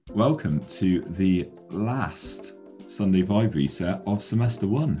Welcome to the last Sunday Vibe reset of semester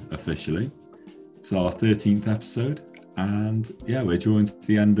one, officially. It's our 13th episode, and we're drawing to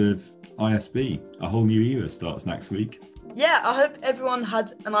the end of ISB. A whole new era starts next week. Yeah, I hope everyone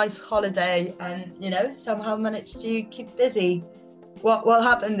had a nice holiday and, somehow managed to keep busy. What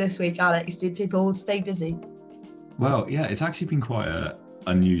happened this week, Alex? Did people stay busy? Well, it's actually been quite an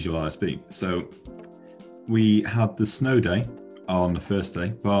unusual ISB. So we had the snow day on the first day,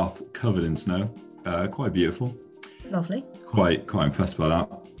 Bath covered in snow, quite beautiful. Lovely. Quite impressed by that.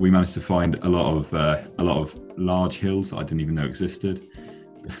 We managed to find a lot of large hills that I didn't even know existed.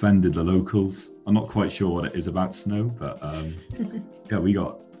 Offended the locals. I'm not quite sure what it is about snow, but we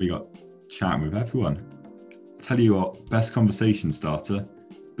got chatting with everyone. Tell you what, best conversation starter: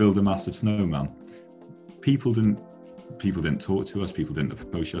 build a massive snowman. People didn't talk to us. People didn't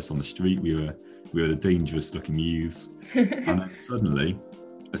approach us on the street. We were the dangerous-looking youths, and then suddenly,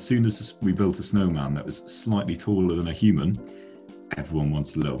 as soon as we built a snowman that was slightly taller than a human, everyone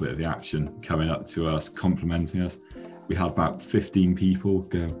wanted a little bit of the action, coming up to us, complimenting us. We had about 15 people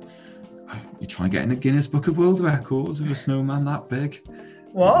go, "You trying to get in the Guinness Book of World Records with a snowman that big?"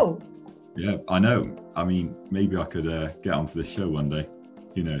 Whoa. Yeah, I know. I mean, maybe I could get onto this show one day.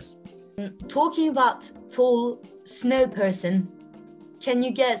 Who knows? Talking about tall snow person, can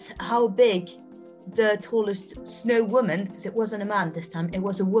you guess how big the tallest snow woman, because it wasn't a man this time, it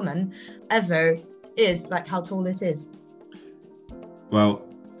was a woman, ever is, like how tall it is? Well,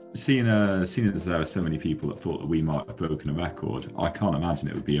 seeing as there are so many people that thought that we might have broken a record, I can't imagine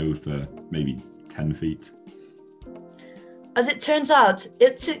it would be over maybe 10 feet. As it turns out,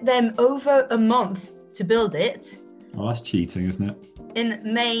 it took them over a month to build it. Oh, that's cheating, isn't it? In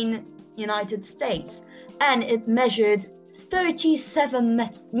Maine, United States. And it measured 37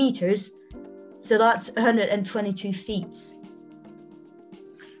 meters, so that's 122 feet.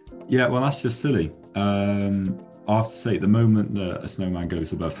 Yeah, well, that's just silly. I have to say, the moment that a snowman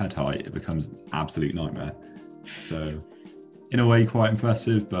goes above head height, it becomes an absolute nightmare. So, in a way, quite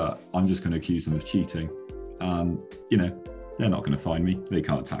impressive, but I'm just going to accuse them of cheating. And, they're not going to find me. They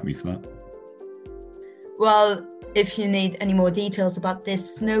can't attack me for that. Well, if you need any more details about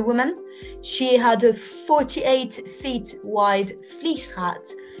this snow woman, she had a 48 feet wide fleece hat.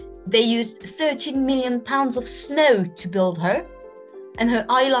 They used 13 million pounds of snow to build her, and her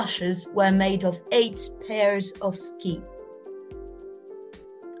eyelashes were made of 8 pairs of ski.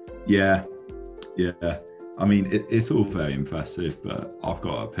 Yeah. I mean, it's all very impressive, but I've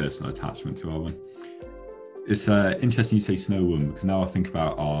got a personal attachment to our one. It's interesting you say snow woman, because now I think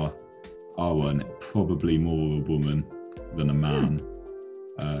about our one, probably more a woman than a man.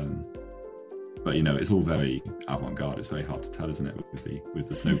 But it's all very avant-garde. It's very hard to tell, isn't it, with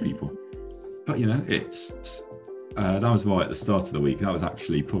the snow people. But it's that was right at the start of the week. That was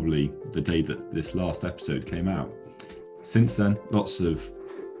actually probably the day that this last episode came out. Since then, lots of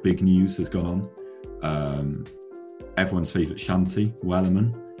big news has gone on. Everyone's favourite shanty,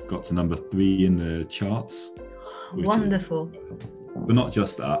 Wellerman, got to number 3 in the charts. Wonderful. But not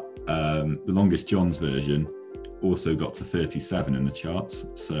just that. The Longest John's version also got to 37 in the charts.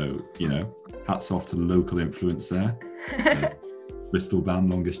 So, hats off to the local influence there. Bristol band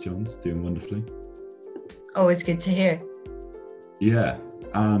Longest John's doing wonderfully. Always good to hear. Yeah,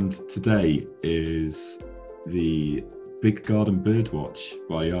 and today is the Big Garden Birdwatch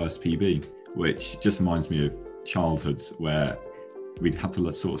by RSPB, which just reminds me of childhoods where we'd have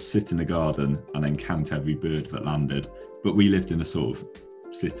to sort of sit in the garden and then count every bird that landed. But we lived in a sort of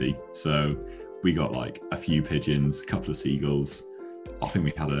city, so we got like a few pigeons, a couple of seagulls. I think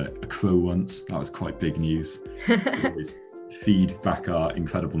we had a crow once. That was quite big news. We always feed back our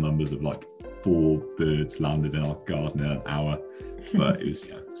incredible numbers of like 4 birds landed in our garden in an hour. But it was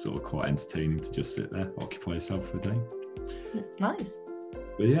sort of quite entertaining to just sit there, occupy yourself for a day. Nice.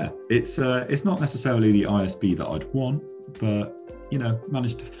 But it's not necessarily the ISB that I'd want, but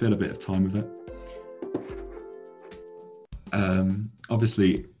managed to fill a bit of time with it.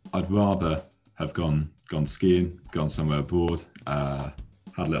 Obviously, I'd rather have gone skiing, gone somewhere abroad, had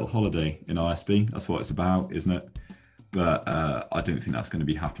a little holiday in ISB. That's what it's about, isn't it? But I don't think that's going to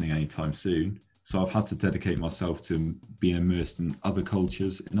be happening anytime soon. So I've had to dedicate myself to being immersed in other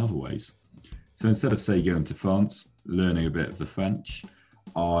cultures in other ways. So instead of, say, going to France, learning a bit of the French,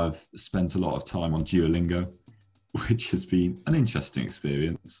 I've spent a lot of time on Duolingo, which has been an interesting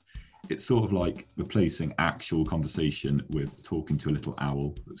experience. It's sort of like replacing actual conversation with talking to a little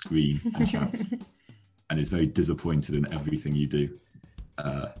owl that's green and shouts and is very disappointed in everything you do.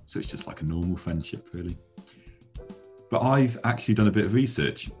 So it's just like a normal friendship, really. But I've actually done a bit of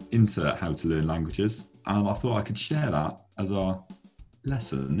research into how to learn languages, and I thought I could share that as our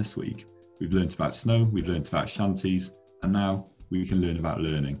lesson this week. We've learned about snow, we've learned about shanties, and now we can learn about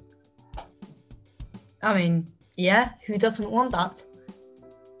learning. I mean, yeah, who doesn't want that?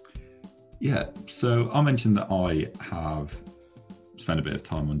 Yeah, so I mentioned that I have spent a bit of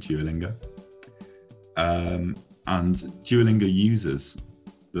time on Duolingo. And Duolingo users,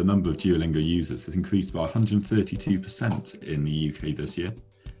 the number of Duolingo users has increased by 132% in the UK this year.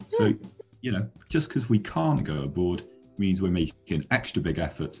 So, just because we can't go abroad means we're making an extra big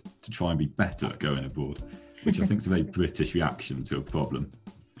effort to try and be better at going abroad, which I think is a very British reaction to a problem.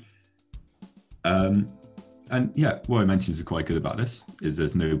 And yeah, what I mentioned is quite good about this is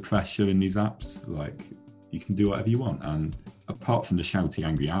there's no pressure in these apps. Like, you can do whatever you want. And apart from the shouty,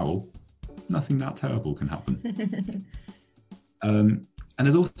 angry owl, nothing that terrible can happen. And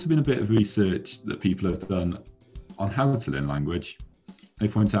there's also been a bit of research that people have done on how to learn language. They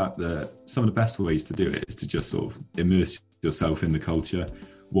point out that some of the best ways to do it is to just sort of immerse yourself in the culture,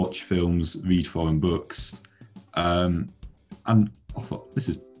 watch films, read foreign books. And I thought this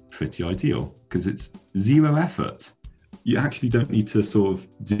is pretty ideal because it's zero effort. You actually don't need to sort of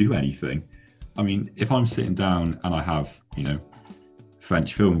do anything. I mean, if I'm sitting down and I have,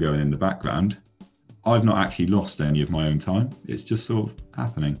 French film going in the background, I've not actually lost any of my own time. It's just sort of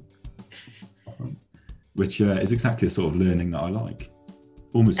happening, which is exactly the sort of learning that I like.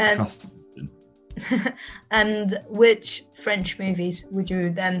 Almost procrastination. And which French movies would you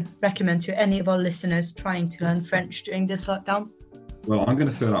then recommend to any of our listeners trying to learn French during this lockdown? Well, I'm going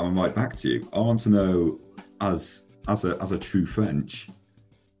to throw that one right back to you. I want to know, as a true French,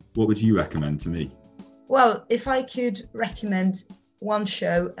 what would you recommend to me? Well, if I could recommend one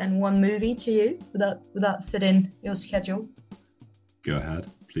show and one movie to you, would that fit in your schedule? Go ahead,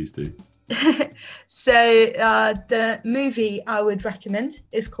 please do. So the movie I would recommend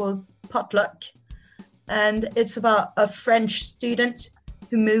is called Potluck, and it's about a French student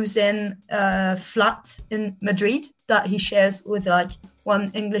who moves in a flat in Madrid that he shares with like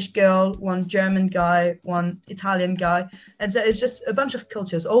one English girl, one German guy, one Italian guy. And so it's just a bunch of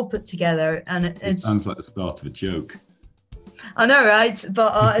cultures all put together. And it sounds like the start of a joke. I know, right?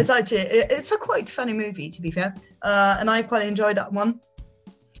 But it's a quite funny movie, to be fair. And I quite enjoyed that one.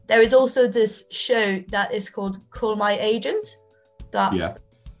 There is also this show that is called Call My Agent that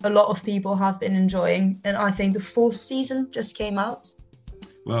a lot of people have been enjoying. And I think the 4th season just came out.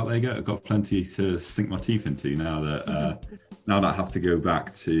 Well, there you go. I've got plenty to sink my teeth into now that I have to go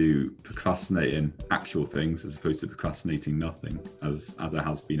back to procrastinating actual things as opposed to procrastinating nothing, as it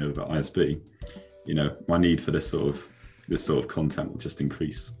has been over at ISB. My need for this sort of content will just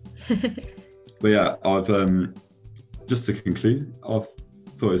increase. But yeah, I've just to conclude, I've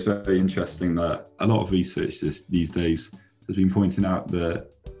thought it was very interesting that a lot of research these days has been pointing out that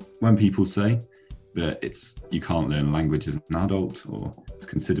when people say that you can't learn a language as an adult, or it's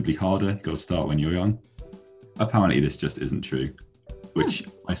considerably harder, you've got to start when you're young. Apparently this just isn't true, which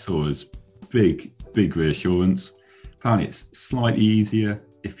I saw as big reassurance. Apparently it's slightly easier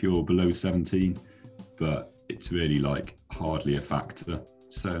if you're below 17, but it's really like hardly a factor.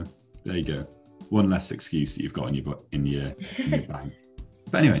 So there you go. One less excuse that you've got in your bank.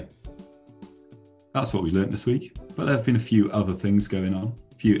 But anyway, that's what we learnt this week. But there have been a few other things going on,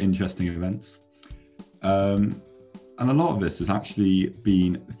 a few interesting events. And a lot of this has actually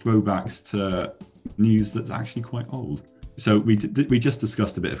been throwbacks to news that's actually quite old. So we just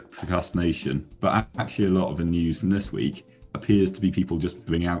discussed a bit of procrastination, but actually a lot of the news in this week appears to be people just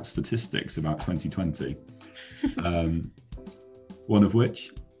bringing out statistics about 2020. One of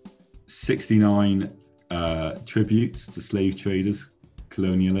which, 69 tributes to slave traders,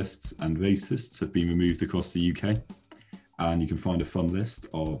 colonialists and racists have been removed across the UK. And you can find a fun list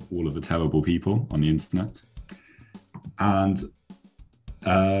of all of the terrible people on the internet. And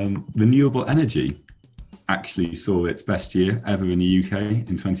renewable energy actually saw its best year ever in the UK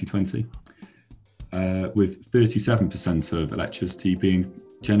in 2020, with 37% of electricity being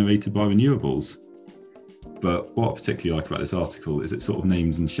generated by renewables. But what I particularly like about this article is it sort of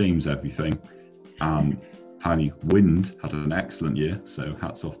names and shames everything. Apparently wind had an excellent year, so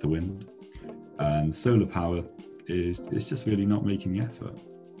hats off to wind. And solar power is just really not making the effort.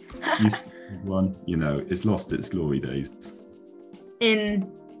 It's lost its glory days.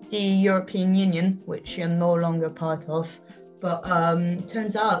 In the European Union, which you're no longer part of, but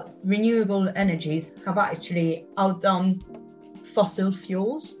turns out renewable energies have actually outdone fossil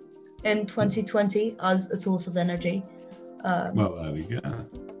fuels in 2020 as a source of energy. Well, there we go.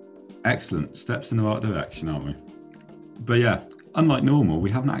 Excellent. Steps in the right direction, aren't we? But yeah, unlike normal,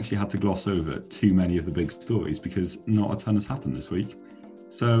 we haven't actually had to gloss over too many of the big stories because not a ton has happened this week.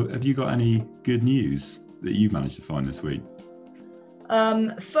 So have you got any good news that you've managed to find this week?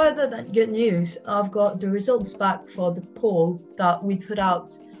 Further than good news, I've got the results back for the poll that we put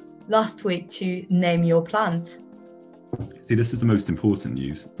out last week to name your plant. See, this is the most important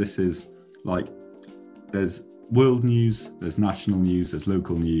news. This is like, there's world news, there's national news, there's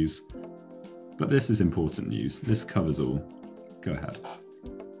local news, but this is important news. This covers all. Go ahead.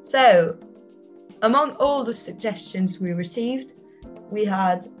 So, among all the suggestions we received, we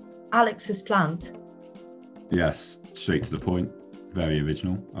had Alex's plant. Yes, straight to the point. Very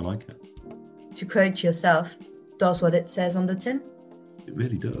original. I like it. To quote yourself, does what it says on the tin. It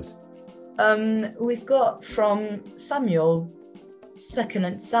really does. We've got from Samuel,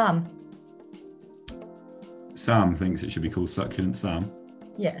 Succulent Sam. Sam thinks it should be called Succulent Sam.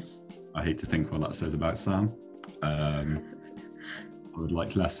 Yes. I hate to think what that says about Sam. I would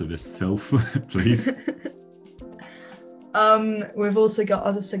like less of this filth, please. We've also got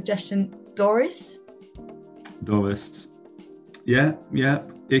as a suggestion Doris. Doris. Yeah,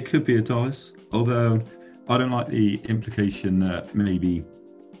 it could be a Doris. Although I don't like the implication that maybe,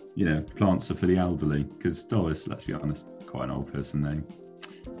 plants are for the elderly, because Doris, let's be honest, quite an old person name.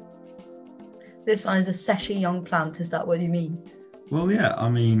 This one is a seshy young plant, is that what you mean? Well, yeah, I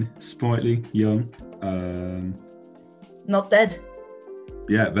mean, sprightly, young. Not dead.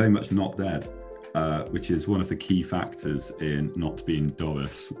 Yeah, very much not dead, which is one of the key factors in not being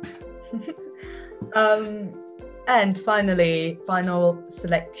Doris. And finally, final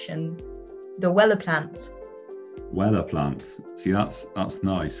selection, the Weller plant. Weller plant. See, that's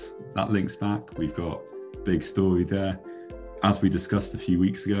nice. That links back. We've got big story there. As we discussed a few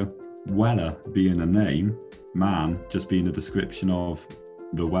weeks ago, Weller being a name, man just being a description of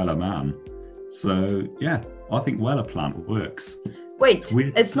the Weller man. So yeah, I think Weller plant works. Wait,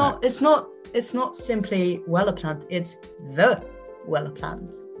 it's not simply Weller plant, it's the Weller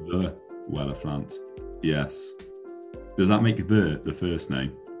plant. The Weller plant. Yes. Does that make the first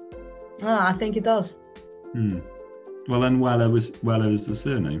name? I think it does. Well, then Weller is the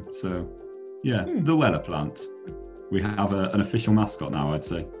surname. So, yeah, the Weller plant. We have an official mascot now, I'd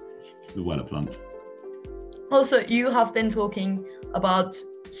say. The Weller plant. Also, you have been talking about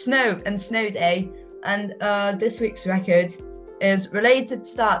snow and snow day, and this week's record is related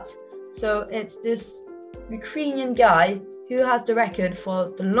to that. So it's this Ukrainian guy who has the record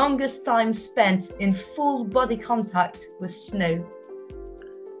for the longest time spent in full body contact with snow.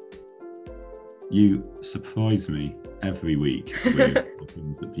 You surprise me every week with the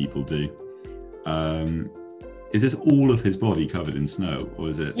things that people do. Is this all of his body covered in snow, or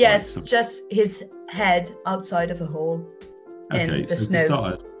is it? Yes, just his head outside of a hole in the snow.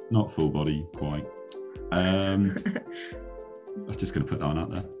 Started, not full body quite. I was just going to put that one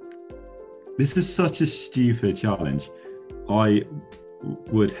out there. This is such a stupid challenge. I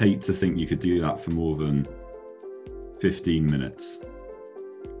would hate to think you could do that for more than 15 minutes.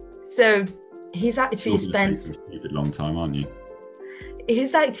 So he's actually spent a stupid long time, aren't you?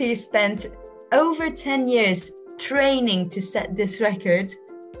 He's actually spent over 10 years training to set this record.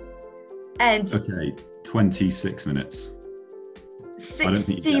 And 26 minutes.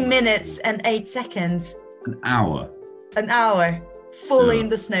 60 minutes and 8 seconds. An hour. Fully in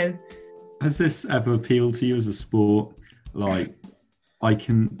the snow. Has this ever appealed to you as a sport? Like, I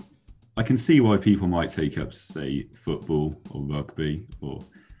can see why people might take up, say, football or rugby or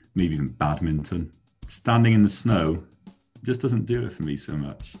maybe even badminton. Standing in the snow just doesn't do it for me so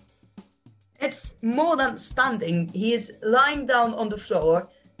much. It's more than standing. He is lying down on the floor,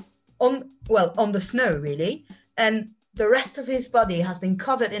 on the snow really, and the rest of his body has been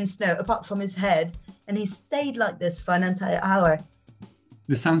covered in snow apart from his head, and he stayed like this for an entire hour.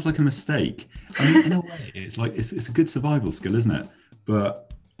 This sounds like a mistake. I mean, in a way, it's like it's a good survival skill, isn't it?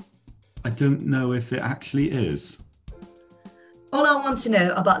 But I don't know if it actually is. All I want to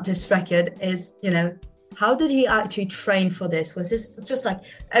know about this record is, how did he actually train for this? Was this just like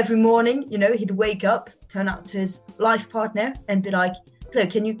every morning, he'd wake up, turn out to his life partner and be like, "Hello,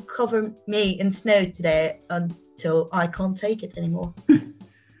 can you cover me in snow today until I can't take it anymore?"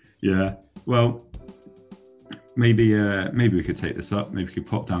 Yeah, well, maybe we could take this up. Maybe we could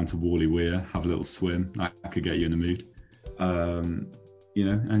pop down to Whalley Weir, have a little swim. I could get you in the mood,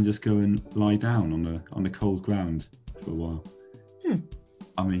 and just go and lie down on the cold ground for a while.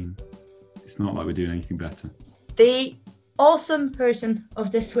 I mean, it's not like we're doing anything better. The awesome person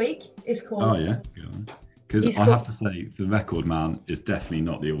of this week is called... Oh, yeah, go on. Because have to say, the record man is definitely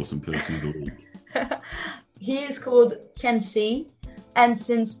not the awesome person of the week. He is called Chen Si, and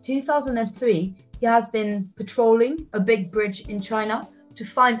since 2003, he has been patrolling a big bridge in China to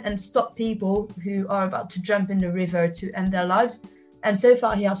find and stop people who are about to jump in the river to end their lives. And so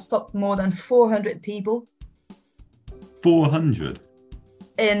far, he has stopped more than 400 people. 400?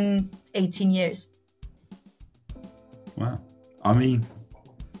 in 18 years. Wow. I mean,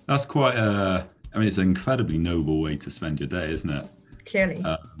 that's quite it's an incredibly noble way to spend your day, isn't it? Clearly.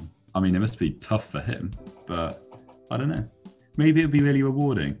 I mean, it must be tough for him, but I don't know. Maybe it'd be really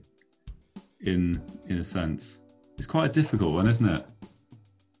rewarding in a sense. It's quite a difficult one, isn't it?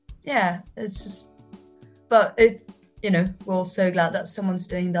 Yeah, it's just, but we're all so glad that someone's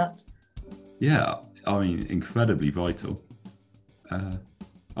doing that. Yeah, I mean, incredibly vital. I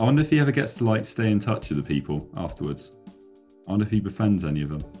wonder if he ever gets to like stay in touch with the people afterwards. I wonder if he befriends any of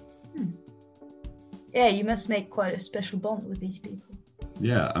them. Yeah, you must make quite a special bond with these people.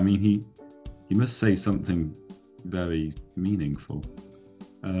 Yeah, I mean, he must say something very meaningful.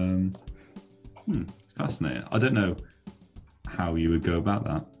 It's fascinating. I don't know how you would go about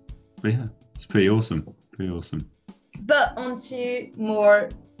that, but yeah, it's pretty awesome. Pretty awesome. But on to more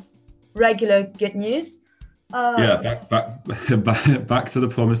regular good news. Yeah, back to the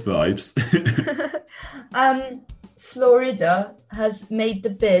promised vibes. Florida has made the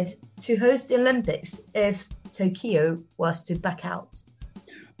bid to host the Olympics if Tokyo was to back out.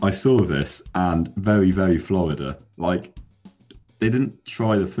 I saw this, and very, very Florida. Like, they didn't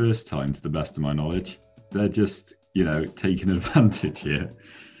try the first time, to the best of my knowledge. They're just, taking advantage here.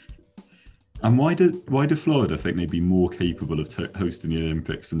 And why do Florida think they'd be more capable of hosting the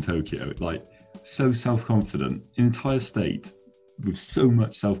Olympics than Tokyo? Like, so self-confident, an entire state with so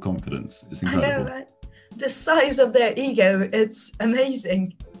much self-confidence. It's incredible. I know, right? The size of their ego, it's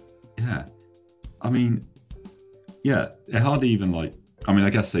amazing. Yeah. I mean, yeah, it hardly even I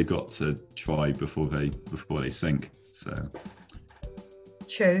guess they got to try before they sink. So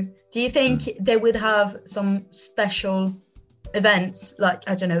true. Do you think they would have some special events, like,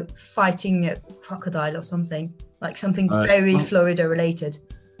 I don't know, fighting a crocodile or something, like something very Florida related?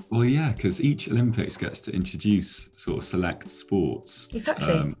 Well, yeah, because each Olympics gets to introduce sort of select sports.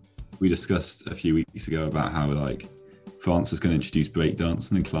 Exactly. We discussed a few weeks ago about how France is going to introduce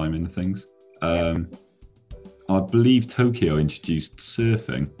breakdancing and climbing and things. I believe Tokyo introduced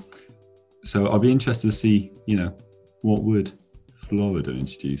surfing. So I'd be interested to see, what would Florida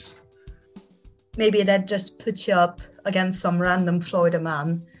introduce? Maybe they'd just put you up against some random Florida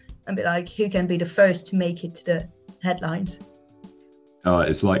man and be like, who can be the first to make it to the headlines?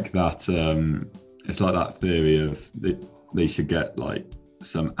 It's like that. It's like that theory of they should get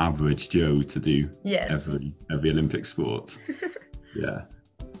some average Joe to do every Olympic sport. Yeah.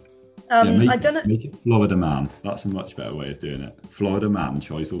 I don't know. Make it Florida man. That's a much better way of doing it. Florida man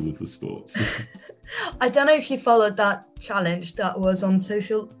tries all of the sports. I don't know if you followed that challenge that was on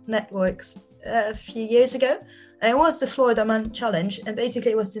social networks a few years ago. And it was the Florida Man Challenge. And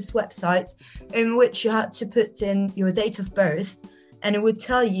basically it was this website in which you had to put in your date of birth. And it would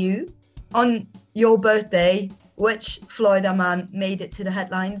tell you on your birthday which Florida man made it to the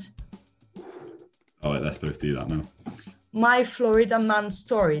headlines. Oh, they're supposed to do that now.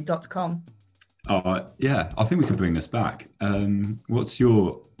 myfloridamanstory.com. Oh, yeah, I think we can bring this back. What's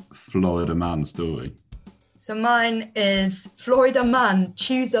your Florida man story? So mine is Florida man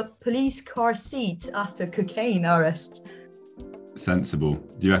chews up police car seat after cocaine arrest. Sensible.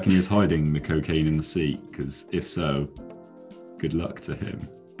 Do you reckon he was hiding the cocaine in the seat? Because if so, good luck to him.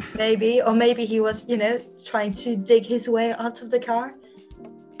 Maybe, or maybe he was, trying to dig his way out of the car.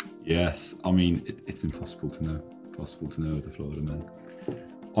 Yes, I mean, it's impossible to know. Impossible to know with the Florida man.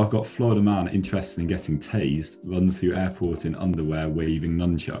 I've got Florida man interested in getting tased, run through airport in underwear, waving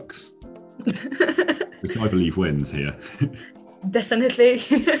nunchucks. Which I believe wins here. Definitely.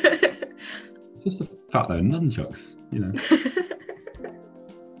 Just the fact they're nunchucks,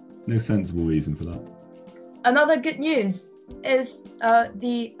 No sensible reason for that. Another good news is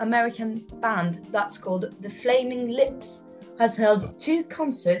the American band that's called The Flaming Lips has held 2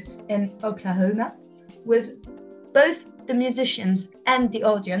 concerts in Oklahoma with both the musicians and the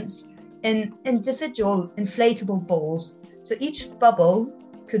audience in individual inflatable balls. So each bubble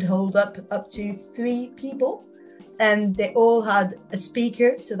could hold up to 3 people, and they all had a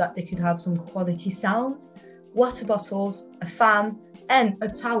speaker so that they could have some quality sound, water bottles, a fan, and a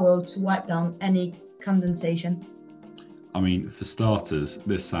towel to wipe down any condensation. I mean, for starters,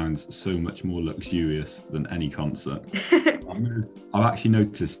 this sounds so much more luxurious than any concert. I've actually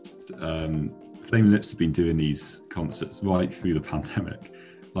noticed Flaming Lips have been doing these concerts right through the pandemic.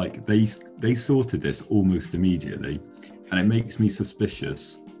 They sorted this almost immediately, and it makes me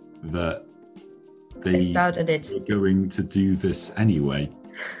suspicious that they started it. were going to do this anyway.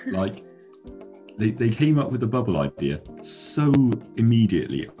 They came up with the bubble idea so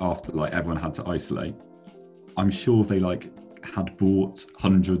immediately after everyone had to isolate. I'm sure they had bought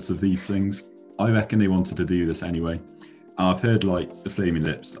hundreds of these things. I reckon they wanted to do this anyway. I've heard like the Flaming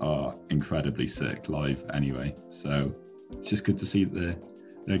Lips are incredibly sick live anyway, so it's just good to see that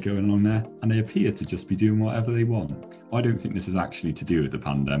they're going along there, and they appear to just be doing whatever they want. I don't think this is actually to do with the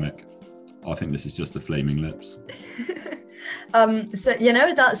pandemic. I think this is just the Flaming Lips. So,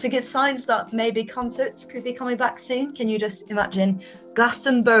 that's a good sign that maybe concerts could be coming back soon. Can you just imagine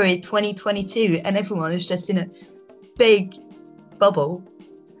Glastonbury 2022 and everyone is just in a big bubble?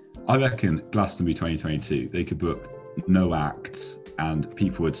 I reckon Glastonbury 2022, they could book no acts and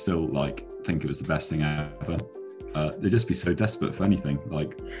people would still think it was the best thing ever. They'd just be so desperate for anything.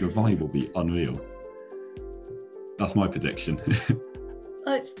 The vibe will be unreal. That's my prediction.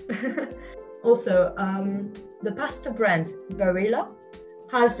 Nice. Also, the pasta brand Barilla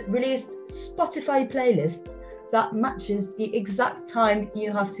has released Spotify playlists that matches the exact time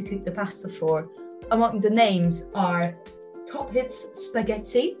you have to cook the pasta for. Among the names are Top Hits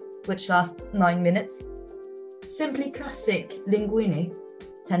Spaghetti, which lasts 9 minutes, Simply Classic Linguine,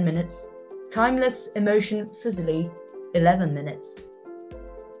 10 minutes, Timeless Emotion Fusilli, 11 minutes.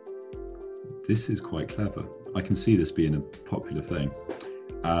 This is quite clever. I can see this being a popular thing.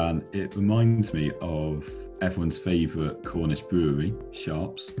 And it reminds me of everyone's favourite Cornish brewery,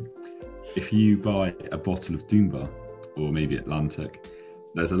 Sharps. If you buy a bottle of Doombar, or maybe Atlantic,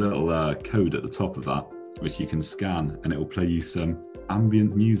 there's a little code at the top of that, which you can scan, and it will play you some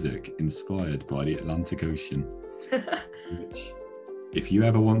ambient music inspired by the Atlantic Ocean. Which, if you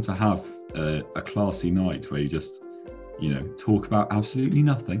ever want to have a classy night where you just, talk about absolutely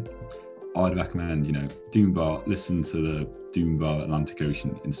nothing, I'd recommend, Doombar, listen to the Doombar Atlantic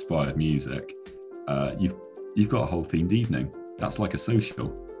Ocean inspired music. You've got a whole themed evening. That's like a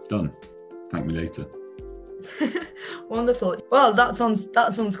social. Done. Thank me later. Wonderful. Well, that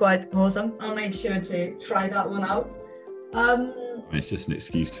sounds quite awesome. I'll make sure to try that one out. It's just an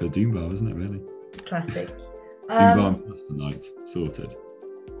excuse for Doombar, isn't it, really? Classic. Doombar and pasta night. Sorted.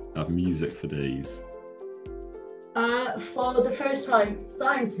 Have music for days. For the first time,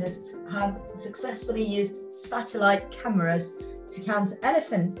 scientists have successfully used satellite cameras to count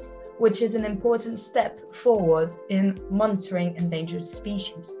elephants, which is an important step forward in monitoring endangered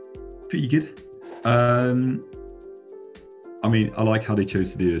species. Pretty good. I like how they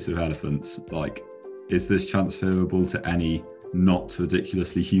chose to do this with elephants. Is this transferable to any not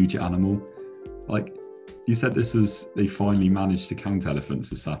ridiculously huge animal? You said they finally managed to count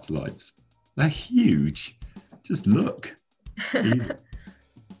elephants as satellites. They're huge. Just look.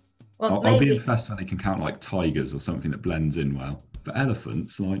 Well, I'll be impressed when they can count tigers or something that blends in well. But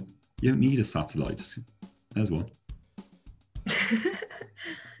elephants, you don't need a satellite. There's one.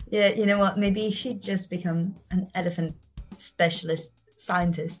 Yeah, you know what? Maybe you should just become an elephant specialist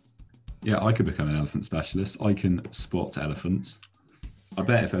scientist. Yeah, I could become an elephant specialist. I can spot elephants. I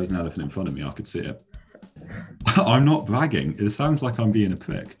bet if there was an elephant in front of me, I could see it. I'm not bragging. It sounds like I'm being a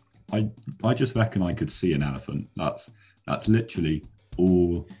prick. I just reckon I could see an elephant. That's literally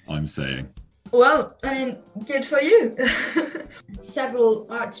all I'm saying. Well, good for you. Several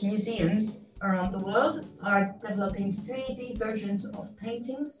art museums around the world are developing 3D versions of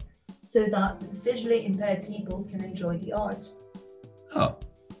paintings so that visually impaired people can enjoy the art. Oh,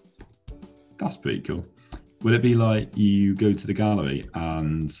 that's pretty cool. Would it be like you go to the gallery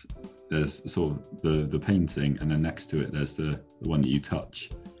and there's sort of the painting and then next to it there's the one that you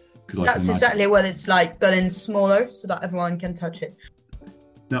touch? That's exactly what it's like, but in smaller so that everyone can touch it.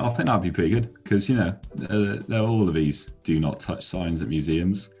 No, I think that'd be pretty good because, there are all of these do not touch signs at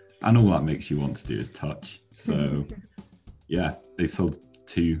museums and all that makes you want to do is touch. So, yeah, they've sold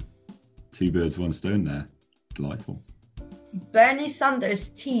two birds, one stone there. Delightful. Bernie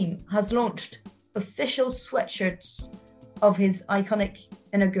Sanders' team has launched official sweatshirts of his iconic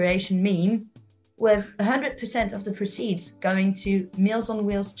inauguration meme, with 100% of the proceeds going to Meals on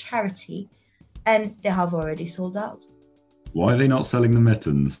Wheels charity, and they have already sold out. Why are they not selling the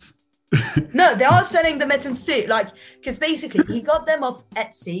mittens? No, they are selling the mittens too. Because basically he got them off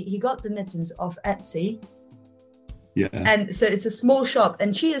Etsy. He got the mittens off Etsy. Yeah. And so it's a small shop,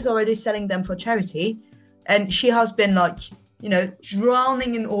 and she is already selling them for charity. And she has been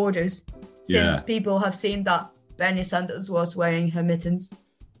drowning in orders since people have seen that Bernie Sanders was wearing her mittens.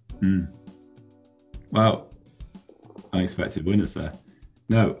 Well, unexpected winners there.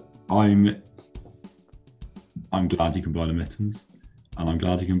 No, I'm glad you can buy the mittens, and I'm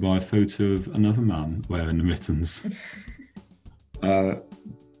glad you can buy a photo of another man wearing the mittens. But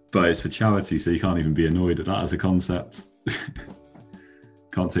it's for charity, so you can't even be annoyed at that as a concept.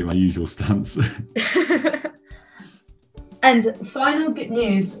 Can't take my usual stance. And final good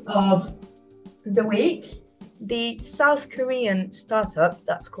news of the week. The South Korean startup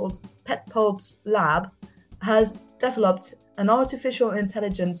that's called Petpulps Lab has developed an artificial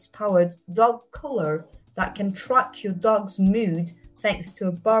intelligence-powered dog collar that can track your dog's mood thanks to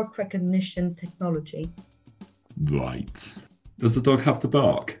a bark recognition technology. Right. Does the dog have to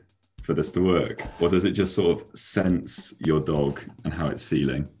bark for this to work? Or does it just sort of sense your dog and how it's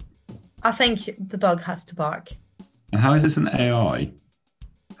feeling? I think the dog has to bark. And how is this an AI?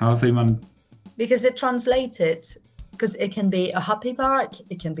 How have they Because it translates it. Because it can be a happy bark,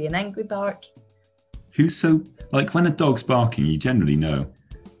 it can be an angry bark. When a dog's barking, you generally know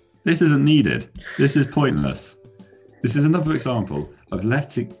this isn't needed. This is pointless. This is another example of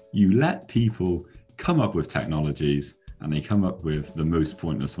let people come up with technologies and they come up with the most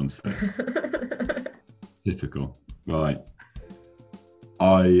pointless ones first. Typical. Right.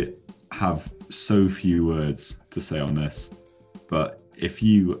 I have so few words to say on this, but if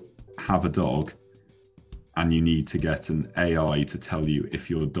you have a dog and you need to get an AI to tell you if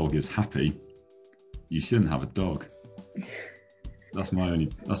your dog is happy, you shouldn't have a dog. That's my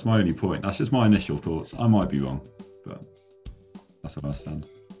only point. That's just my initial thoughts. I might be wrong, but that's where I stand.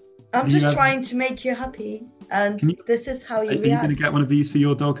 I'm just trying to make you happy, and this is how you react. Are you going to get one of these for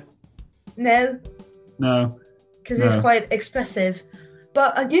your dog? No. Because it's quite expressive.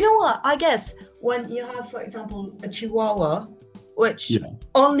 But you know what? I guess when you have, for example, a Chihuahua, which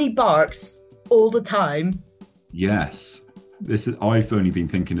only barks all the time. Yes. I've only been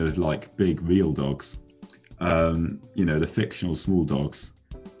thinking of like big real dogs. The fictional small dogs,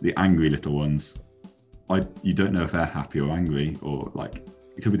 the angry little ones. You don't know if they're happy or angry, or like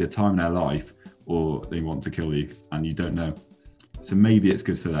it could be the time in their life, or they want to kill you and you don't know. So maybe it's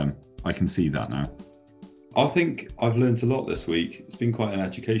good for them. I can see that now. I think I've learned a lot this week. It's been quite an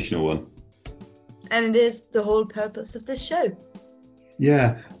educational one. And it is the whole purpose of this show.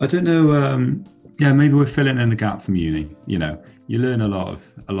 Yeah, I don't know. Maybe we're filling in the gap from uni. You learn a lot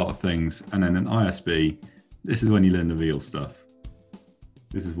of things, and then in ISB, this is when you learn the real stuff.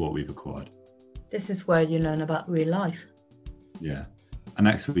 This is what we've acquired. This is where you learn about real life. Yeah, and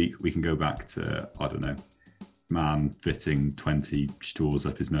next week we can go back to, I don't know, man fitting 20 straws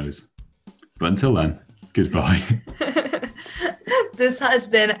up his nose. But until then, goodbye. This has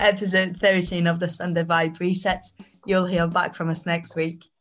been episode 13 of the Sunday Vibe Reset. You'll hear back from us next week.